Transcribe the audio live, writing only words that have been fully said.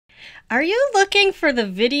Are you looking for the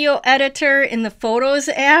video editor in the Photos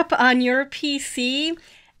app on your PC?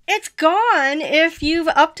 It's gone if you've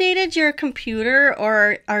updated your computer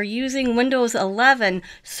or are using Windows 11.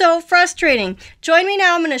 So frustrating. Join me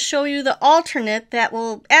now. I'm going to show you the alternate that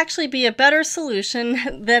will actually be a better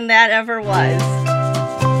solution than that ever was.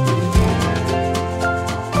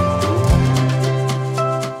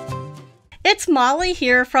 It's Molly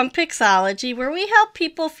here from Pixologie, where we help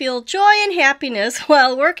people feel joy and happiness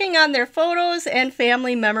while working on their photos and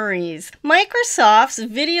family memories. Microsoft's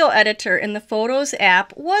video editor in the Photos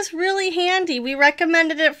app was really handy. We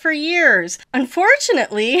recommended it for years.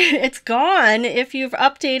 Unfortunately, it's gone if you've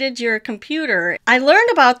updated your computer. I learned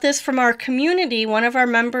about this from our community. One of our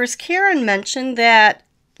members, Karen, mentioned that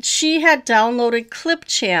she had downloaded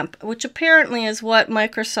Clipchamp, which apparently is what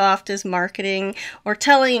Microsoft is marketing or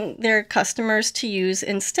telling their customers to use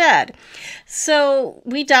instead. So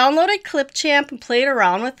we downloaded Clipchamp and played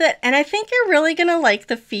around with it, and I think you're really going to like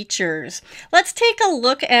the features. Let's take a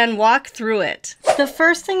look and walk through it. The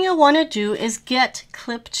first thing you'll want to do is get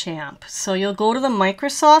Clipchamp. So you'll go to the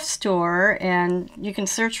Microsoft Store and you can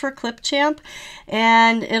search for Clipchamp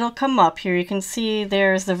and it'll come up here. You can see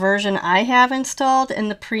there's the version I have installed and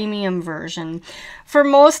the premium version. For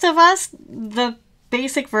most of us, the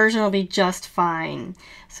basic version will be just fine.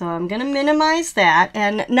 So I'm going to minimize that.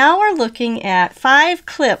 And now we're looking at 5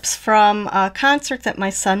 clips from a concert that my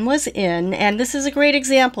son was in. And this is a great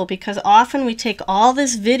example because often we take all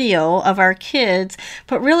this video of our kids,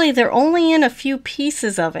 but really they're only in a few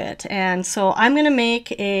pieces of it. And so I'm going to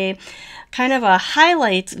make a kind of a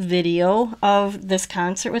highlights video of this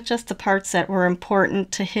concert with just the parts that were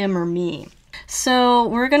important to him or me. So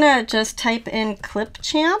we're going to just type in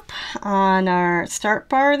Clipchamp on our start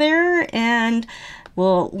bar there and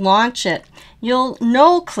we'll launch it. You'll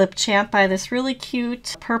know Clipchamp by this really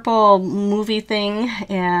cute purple movie thing,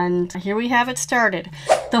 and here we have it started.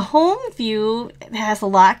 The home view has a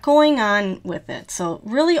lot going on with it, so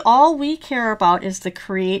really all we care about is the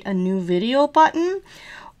create a new video button.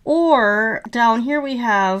 Or down here we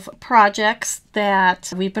have projects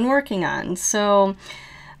that we've been working on. So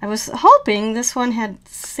I was hoping this one had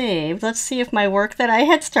saved. Let's see if my work that I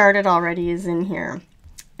had started already is in here.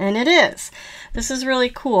 And it is. This is really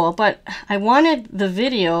cool, but I wanted the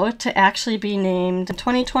video to actually be named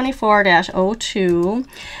 2024-02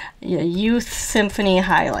 Youth Symphony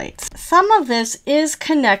Highlights. Some of this is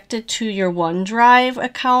connected to your OneDrive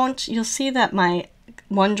account. You'll see that my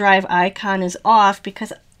OneDrive icon is off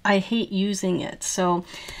because I hate using it. So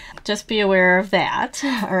just be aware of that.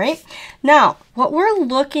 All right. Now, what we're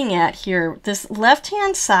looking at here, this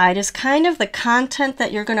left-hand side is kind of the content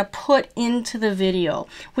that you're going to put into the video.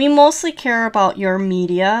 We mostly care about your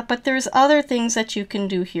media, but there's other things that you can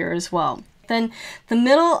do here as well. Then the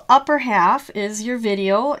middle upper half is your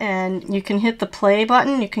video, and you can hit the play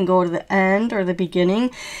button. You can go to the end or the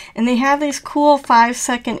beginning, and they have these cool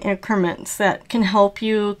 5-second increments that can help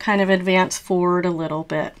you kind of advance forward a little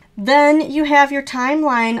bit. Then you have your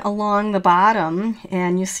timeline along the bottom,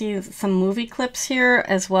 and you see some movie clips here,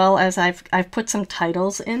 as well as I've put some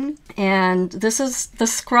titles in. And this is the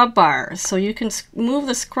scrub bar, so you can move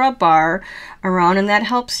the scrub bar around, and that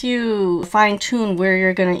helps you fine-tune where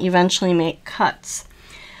you're going to eventually make cuts.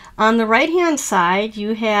 On the right-hand side,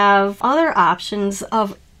 you have other options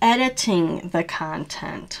of editing the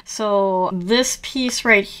content. So this piece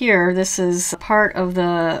right here, this is part of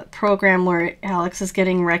the program where Alex is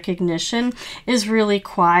getting recognition, is really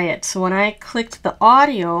quiet. So when I clicked the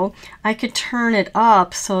audio, I could turn it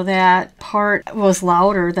up so that part was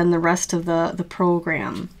louder than the rest of the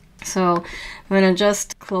program. So I'm going to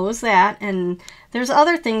just close that, and there's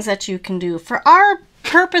other things that you can do. For our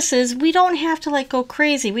purposes, we don't have to like go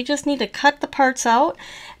crazy. We just need to cut the parts out,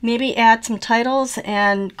 maybe add some titles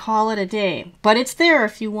and call it a day. But it's there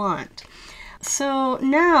if you want. So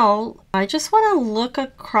now I just want to look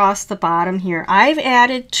across the bottom here. I've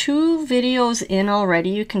added 2 videos in already.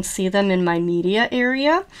 You can see them in my media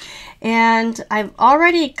area. And I've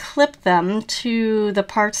already clipped them to the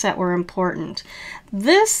parts that were important.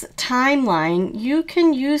 This timeline, you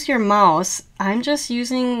can use your mouse. I'm just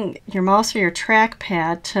using your mouse or your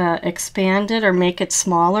trackpad to expand it or make it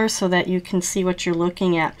smaller so that you can see what you're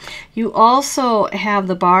looking at. You also have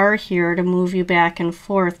the bar here to move you back and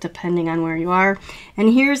forth depending on where you are.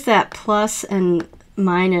 And here's that plus and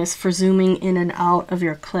minus for zooming in and out of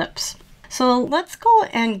your clips. So let's go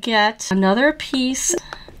and get another piece,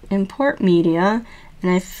 import media,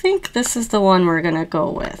 and I think this is the one we're going to go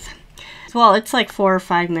with. Well, it's like 4 or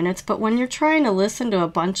 5 minutes, but when you're trying to listen to a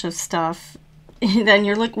bunch of stuff, then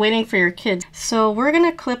you're waiting for your kids. So we're going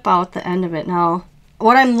to clip out the end of it. Now,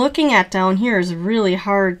 what I'm looking at down here is really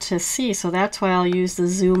hard to see, so that's why I'll use the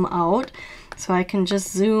zoom out. So I can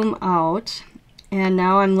just zoom out, and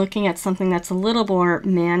now I'm looking at something that's a little more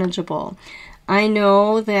manageable. I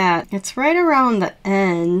know that it's right around the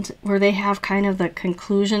end where they have kind of the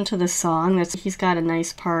conclusion to the song. He's got a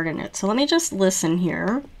nice part in it. So let me just listen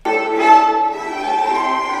here.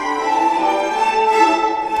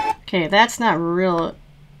 Okay, that's not real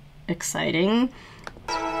exciting.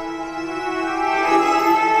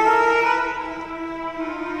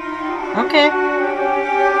 Okay.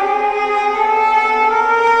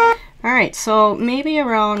 All right, so maybe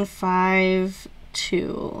around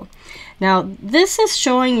 5:2. Now, this is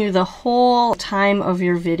showing you the whole time of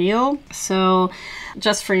your video, so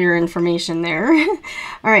just for your information there.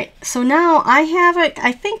 All right, so now I have it,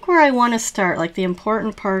 I think where I want to start, like the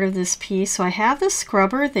important part of this piece. So I have the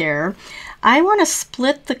scrubber there. I want to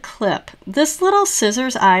split the clip. This little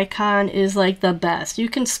scissors icon is like the best. You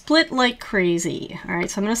can split like crazy. All right,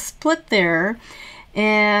 so I'm going to split there.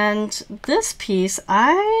 And this piece,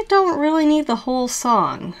 I don't really need the whole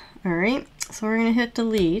song. All right, so we're going to hit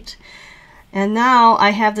delete. And now I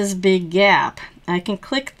have this big gap. I can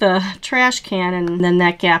click the trash can and then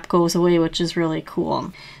that gap goes away, which is really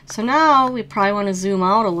cool. So now we probably want to zoom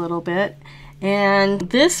out a little bit. And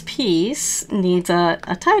this piece needs a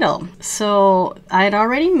title. So I had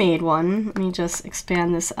already made one. Let me just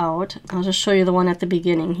expand this out. I'll just show you the one at the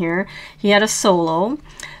beginning here. He had a solo.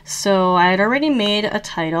 So I had already made a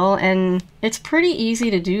title, and it's pretty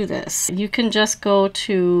easy to do this. You can just go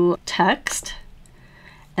to text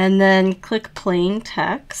and then click plain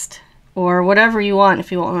text or whatever you want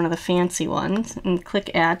if you want one of the fancy ones, and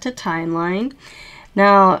click add to timeline.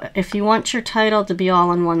 Now, if you want your title to be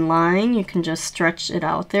all in one line, you can just stretch it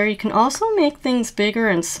out there. You can also make things bigger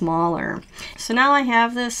and smaller. So now I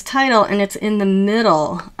have this title and it's in the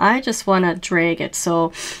middle. I just want to drag it.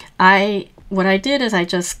 So what I did is I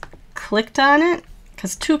just clicked on it,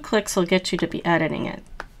 because 2 clicks will get you to be editing it.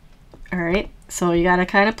 All right, so you got to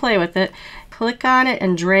kind of play with it. Click on it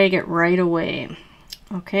and drag it right away.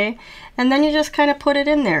 Okay, and then you just kind of put it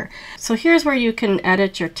in there. So here's where you can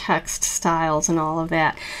edit your text styles and all of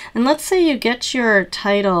that. And let's say you get your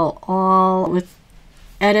title all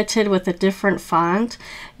edited with a different font.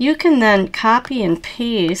 You can then copy and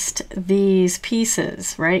paste these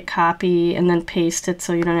pieces, right? Copy and then paste it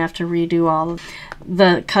so you don't have to redo all of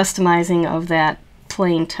the customizing of that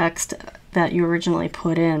plain text that you originally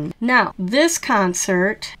put in. Now, this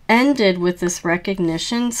concert ended with this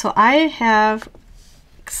recognition, so I have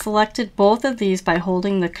selected both of these by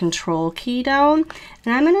holding the control key down,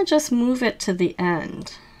 and I'm going to just move it to the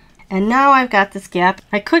end. And now I've got this gap.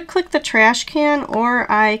 I could click the trash can, or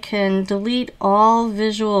I can delete all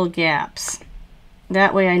visual gaps.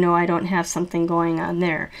 That way I know I don't have something going on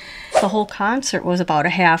there. The whole concert was about a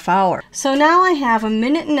half hour. So now I have a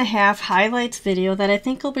 1.5-minute highlights video that I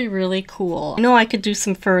think will be really cool. I know I could do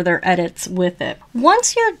some further edits with it.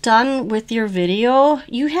 Once you're done with your video,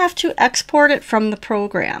 you have to export it from the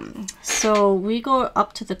program. So we go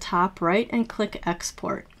up to the top right and click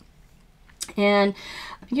export. And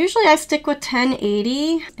usually I stick with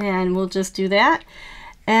 1080, and we'll just do that.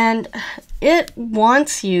 And it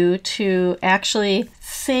wants you to actually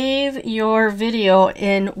save your video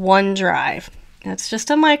in OneDrive. That's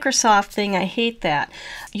just a Microsoft thing. I hate that.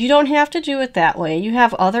 You don't have to do it that way. You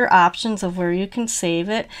have other options of where you can save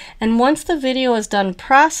it. And once the video is done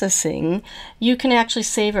processing, you can actually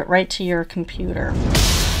save it right to your computer.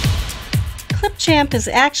 Clipchamp is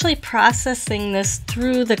actually processing this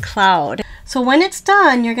through the cloud. So when it's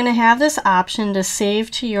done, you're going to have this option to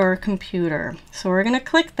save to your computer. So we're going to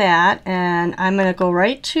click that, and I'm going to go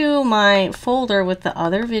right to my folder with the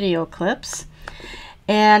other video clips.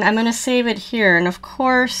 And I'm going to save it here. And of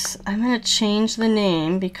course, I'm going to change the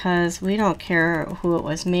name because we don't care who it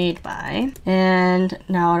was made by. And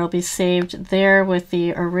now it'll be saved there with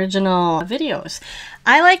the original videos.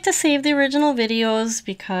 I like to save the original videos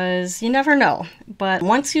because you never know. But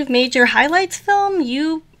once you've made your highlights film,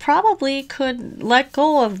 you probably could let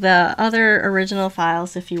go of the other original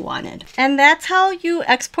files if you wanted. And that's how you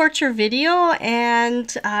export your video,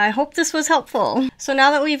 and I hope this was helpful. So now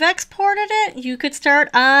that we've exported it, you could start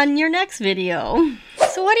on your next video.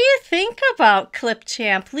 So what do you think about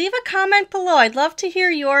Clipchamp? Leave a comment below. I'd love to hear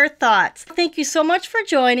your thoughts. Thank you so much for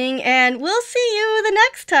joining, and we'll see you the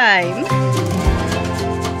next time.